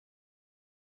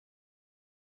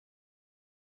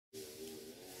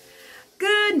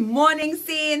Good morning,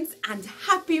 saints, and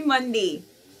happy Monday.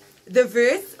 The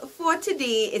verse for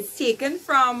today is taken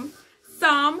from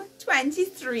Psalm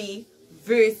 23,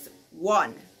 verse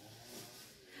 1.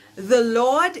 The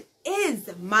Lord is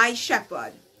my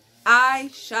shepherd, I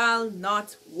shall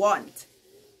not want.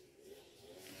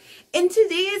 In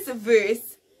today's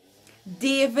verse,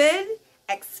 David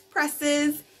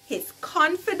expresses his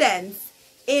confidence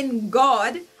in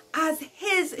God as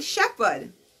his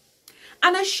shepherd.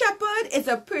 And a shepherd is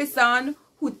a person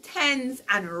who tends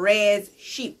and rears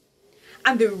sheep.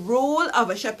 And the role of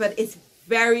a shepherd is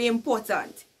very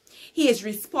important. He is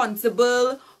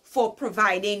responsible for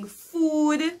providing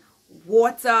food,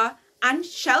 water, and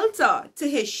shelter to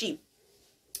his sheep.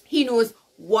 He knows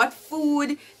what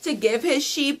food to give his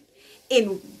sheep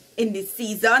in the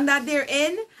season that they're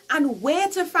in and where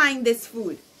to find this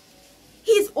food.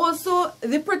 He's also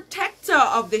the protector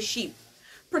of the sheep,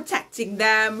 protecting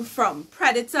them from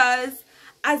predators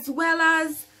as well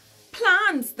as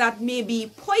plants that may be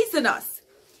poisonous.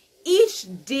 Each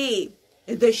day,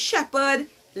 the shepherd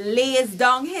lays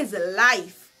down his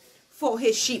life for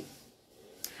his sheep.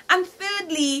 And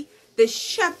thirdly, the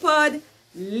shepherd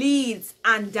leads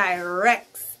and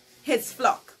directs his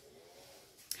flock.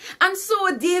 And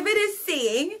so David is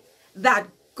saying that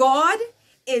God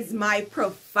is my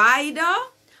provider,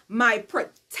 my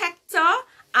protector,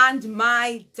 and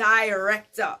my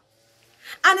director.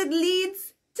 And it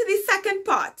leads to the second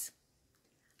part.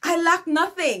 I lack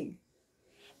nothing.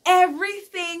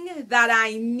 Everything that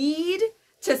I need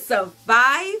to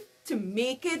survive, to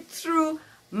make it through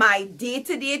my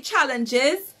day-to-day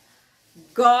challenges,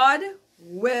 God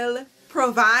will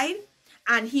provide,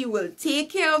 and He will take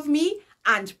care of me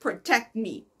and protect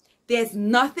me. There's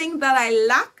nothing that I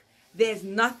lack. There's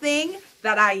nothing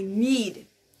that I need.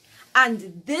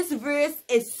 And this verse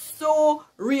is so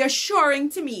reassuring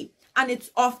to me. And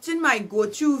it's often my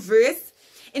go-to verse.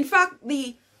 In fact,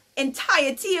 the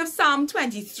entirety of Psalm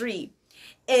 23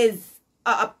 is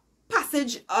a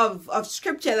passage of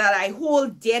scripture that I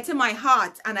hold dear to my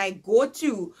heart and I go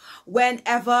to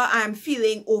whenever I'm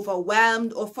feeling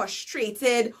overwhelmed or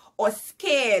frustrated or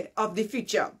scared of the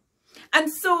future. And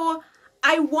so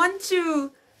I want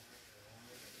to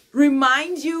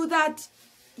remind you that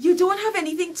you don't have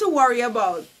anything to worry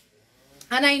about.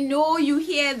 And I know you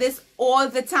hear this all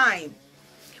the time.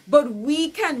 But we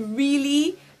can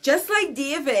really, just like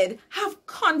David, have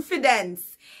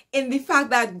confidence in the fact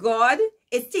that God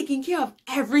is taking care of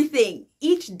everything.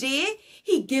 Each day,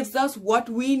 He gives us what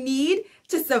we need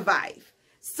to survive.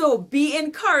 So be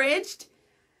encouraged.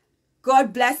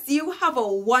 God bless you. Have a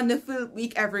wonderful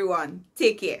week, everyone.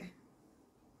 Take care.